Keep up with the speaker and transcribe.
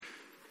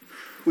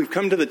We've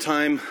come to the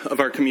time of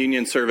our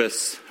communion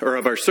service, or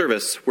of our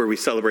service, where we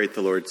celebrate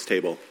the Lord's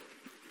table.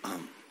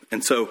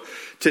 And so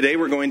today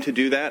we're going to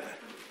do that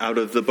out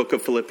of the book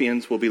of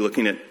Philippians. We'll be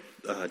looking at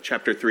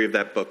chapter 3 of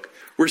that book.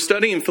 We're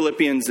studying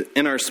Philippians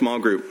in our small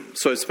group,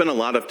 so I spent a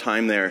lot of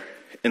time there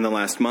in the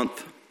last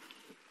month.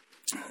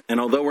 And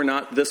although we're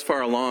not this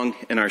far along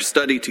in our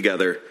study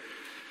together,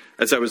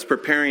 as I was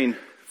preparing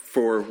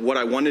for what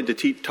I wanted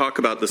to talk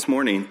about this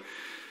morning,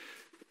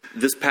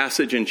 this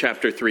passage in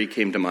chapter 3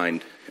 came to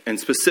mind, and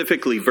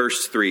specifically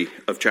verse 3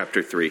 of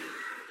chapter 3.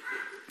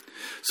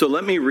 So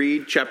let me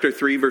read chapter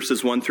 3,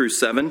 verses 1 through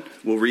 7.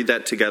 We'll read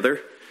that together,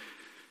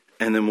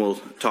 and then we'll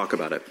talk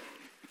about it.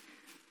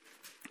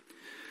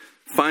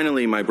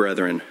 Finally, my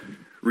brethren,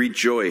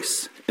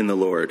 rejoice in the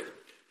Lord.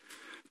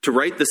 To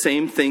write the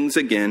same things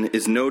again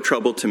is no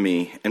trouble to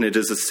me, and it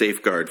is a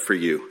safeguard for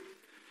you.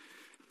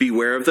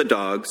 Beware of the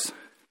dogs,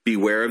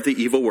 beware of the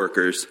evil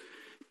workers,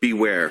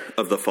 beware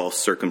of the false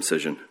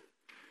circumcision.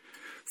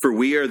 For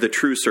we are the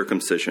true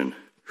circumcision,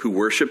 who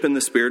worship in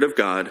the Spirit of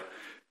God,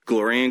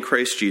 glory in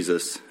Christ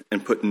Jesus,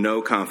 and put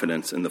no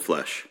confidence in the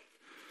flesh.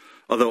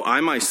 Although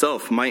I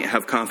myself might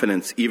have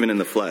confidence even in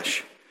the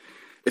flesh.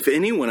 If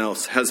anyone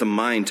else has a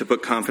mind to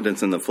put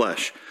confidence in the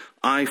flesh,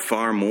 I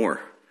far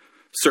more.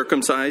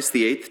 Circumcised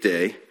the 8th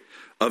day,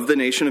 of the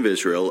nation of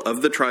Israel,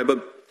 of the tribe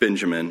of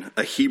Benjamin,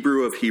 a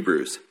Hebrew of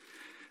Hebrews.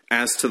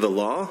 As to the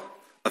law,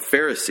 a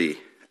Pharisee.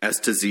 As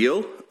to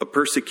zeal, a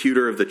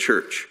persecutor of the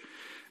church.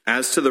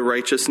 As to the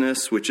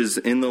righteousness which is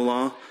in the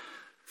law,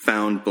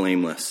 found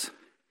blameless.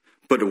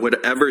 But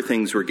whatever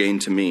things were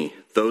gained to me,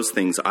 those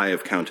things I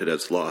have counted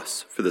as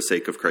loss for the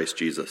sake of Christ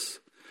Jesus.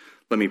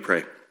 Let me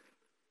pray.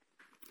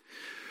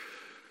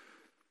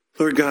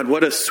 Lord God,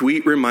 what a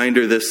sweet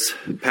reminder this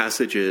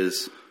passage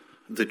is,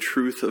 the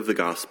truth of the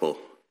gospel.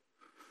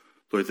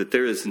 Lord, that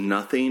there is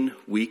nothing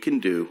we can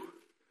do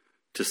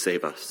to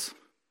save us.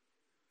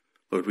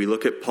 Lord, we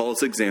look at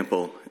Paul's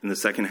example in the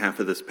second half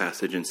of this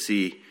passage and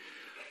see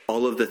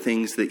all of the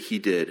things that he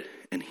did,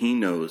 and he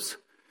knows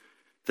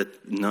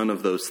that none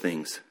of those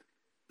things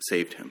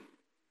saved him.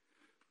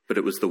 But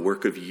it was the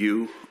work of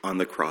you on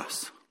the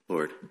cross,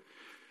 Lord.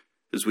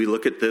 As we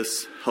look at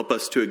this, help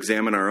us to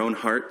examine our own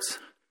hearts.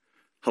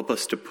 Help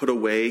us to put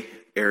away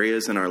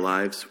areas in our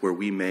lives where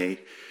we may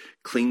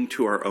cling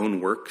to our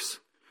own works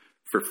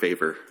for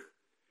favor.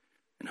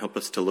 And help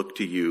us to look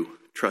to you,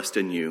 trust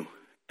in you,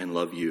 and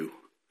love you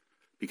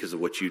because of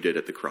what you did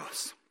at the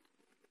cross.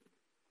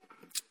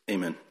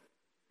 Amen.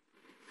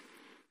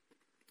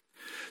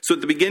 So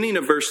at the beginning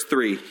of verse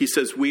 3, he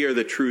says, we are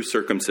the true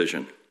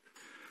circumcision.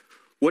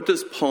 What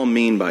does Paul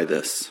mean by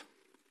this?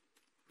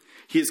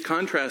 He is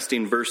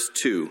contrasting verse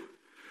 2,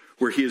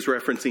 where he is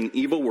referencing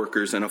evil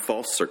workers and a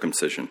false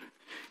circumcision.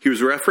 He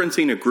was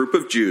referencing a group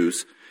of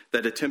Jews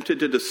that attempted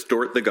to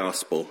distort the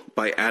gospel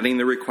by adding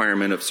the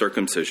requirement of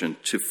circumcision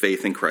to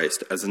faith in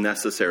Christ as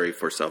necessary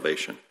for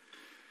salvation.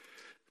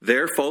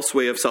 Their false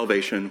way of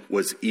salvation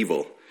was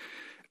evil,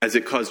 as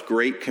it caused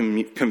great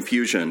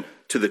confusion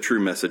to the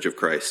true message of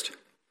Christ.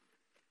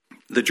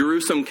 The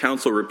Jerusalem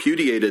Council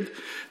repudiated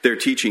their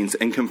teachings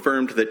and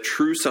confirmed that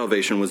true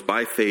salvation was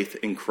by faith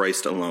in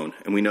Christ alone.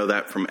 And we know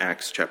that from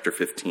Acts chapter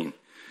 15.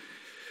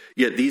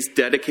 Yet these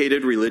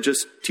dedicated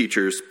religious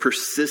teachers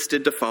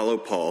persisted to follow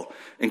Paul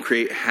and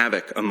create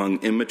havoc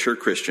among immature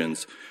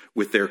Christians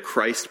with their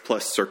Christ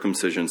plus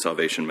circumcision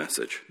salvation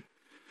message.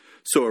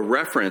 So a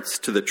reference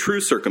to the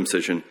true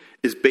circumcision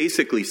is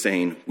basically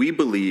saying we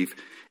believe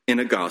in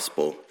a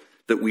gospel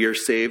that we are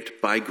saved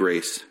by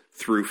grace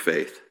through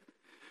faith.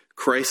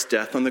 Christ's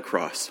death on the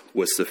cross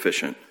was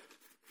sufficient.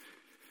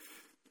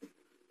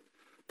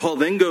 Paul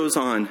then goes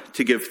on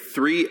to give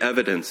 3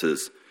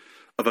 evidences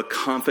of a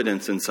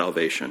confidence in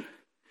salvation.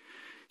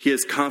 He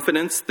has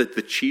confidence that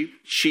the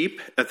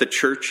sheep at the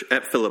church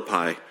at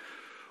Philippi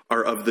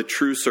are of the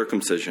true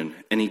circumcision,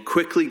 and he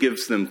quickly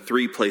gives them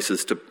 3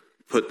 places to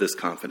put this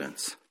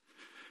confidence.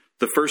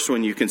 The first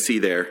one you can see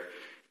there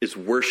is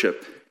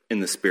worship in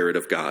the Spirit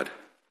of God.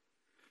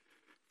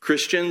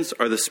 Christians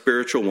are the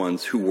spiritual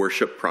ones who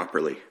worship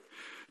properly,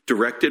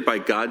 directed by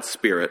God's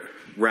Spirit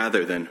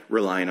rather than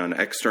relying on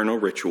external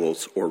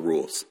rituals or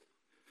rules.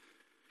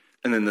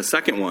 And then the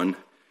second one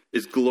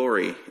is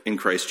glory in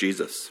Christ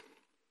Jesus.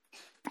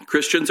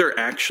 Christians are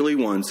actually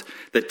ones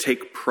that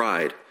take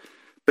pride,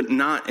 but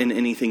not in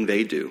anything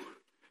they do.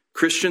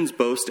 Christians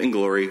boast in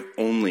glory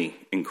only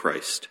in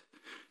Christ,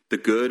 the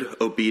good,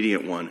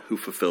 obedient one who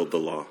fulfilled the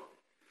law.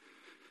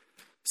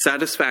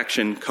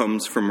 Satisfaction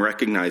comes from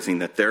recognizing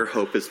that their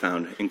hope is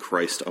found in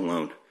Christ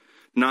alone,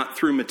 not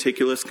through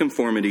meticulous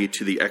conformity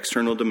to the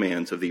external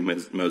demands of the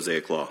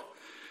Mosaic law.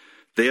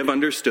 They have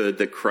understood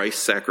that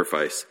Christ's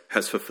sacrifice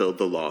has fulfilled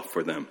the law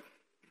for them.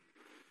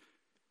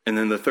 And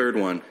then the third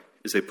one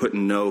is they put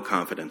no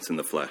confidence in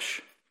the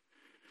flesh.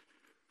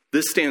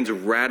 This stands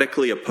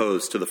radically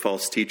opposed to the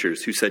false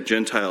teachers who said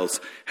Gentiles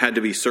had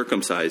to be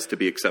circumcised to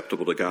be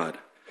acceptable to God.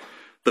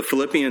 The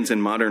Philippians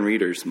and modern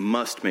readers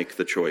must make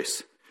the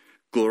choice: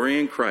 glory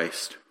in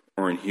Christ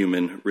or in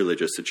human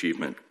religious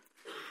achievement.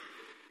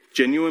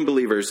 Genuine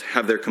believers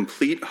have their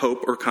complete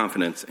hope or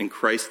confidence in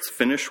Christ's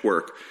finished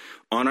work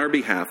on our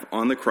behalf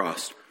on the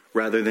cross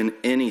rather than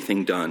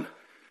anything done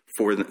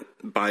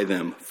by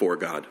them for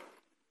God.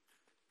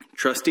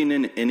 Trusting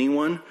in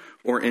anyone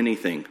or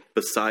anything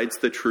besides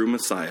the true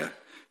Messiah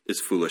is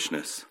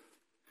foolishness.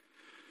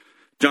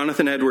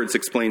 Jonathan Edwards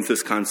explains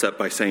this concept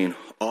by saying,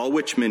 all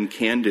which men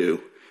can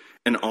do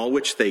and all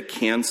which they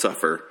can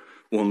suffer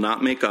will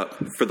not make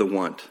up for the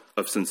want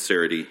of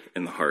sincerity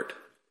in the heart.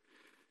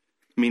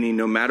 Meaning,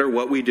 no matter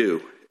what we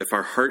do, if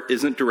our heart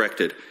isn't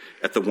directed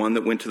at the one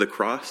that went to the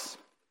cross,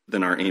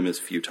 then our aim is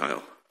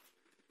futile.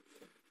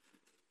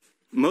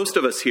 Most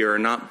of us here are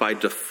not by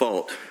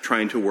default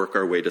trying to work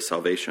our way to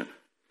salvation.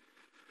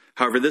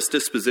 However, this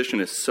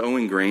disposition is so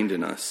ingrained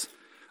in us,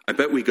 I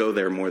bet we go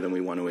there more than we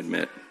want to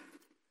admit.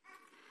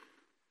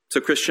 So,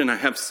 Christian, I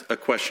have a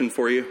question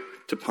for you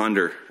to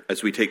ponder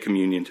as we take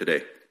communion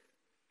today.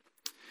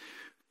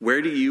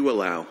 Where do you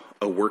allow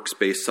a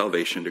works-based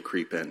salvation to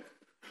creep in?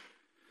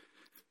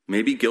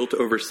 Maybe guilt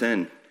over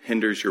sin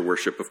hinders your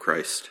worship of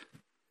Christ.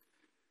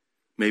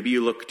 Maybe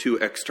you look to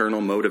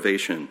external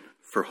motivation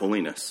for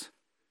holiness.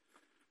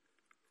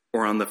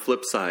 Or on the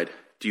flip side,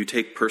 do you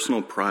take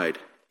personal pride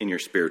in your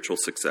spiritual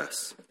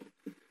success?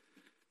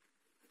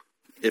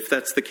 If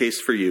that's the case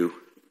for you,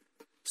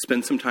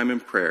 spend some time in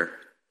prayer,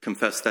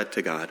 confess that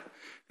to God,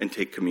 and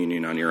take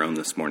communion on your own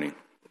this morning.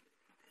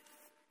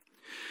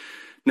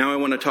 Now I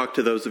want to talk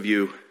to those of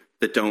you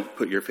that don't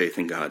put your faith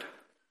in God.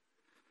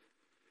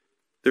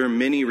 There are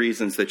many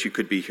reasons that you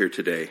could be here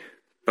today,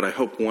 but I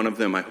hope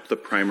the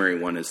primary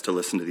one is to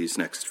listen to these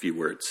next few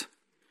words.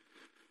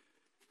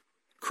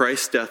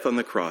 Christ's death on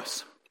the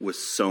cross was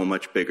so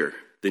much bigger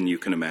than you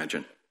can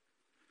imagine.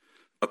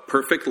 A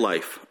perfect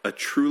life, a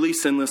truly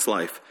sinless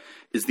life,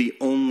 is the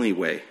only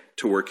way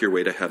to work your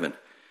way to heaven.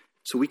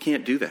 So we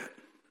can't do that.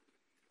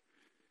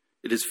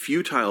 It is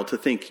futile to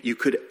think you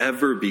could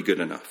ever be good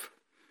enough.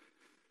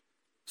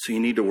 So you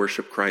need to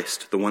worship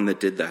Christ, the one that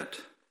did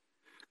that.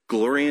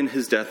 Glory in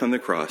his death on the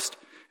cross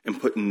and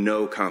put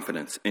no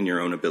confidence in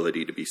your own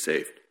ability to be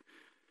saved.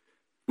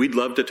 We'd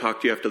love to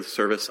talk to you after the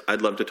service.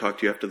 I'd love to talk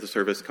to you after the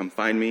service. Come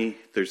find me.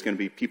 There's going to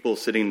be people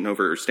standing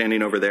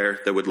over there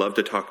that would love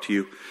to talk to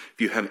you. If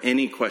you have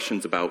any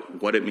questions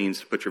about what it means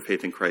to put your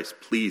faith in Christ,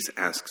 please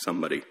ask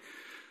somebody.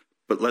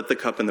 But let the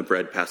cup and the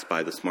bread pass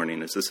by this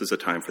morning, as this is a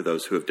time for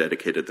those who have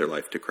dedicated their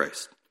life to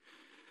Christ.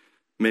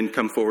 Men,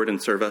 come forward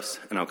and serve us,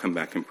 and I'll come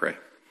back and pray.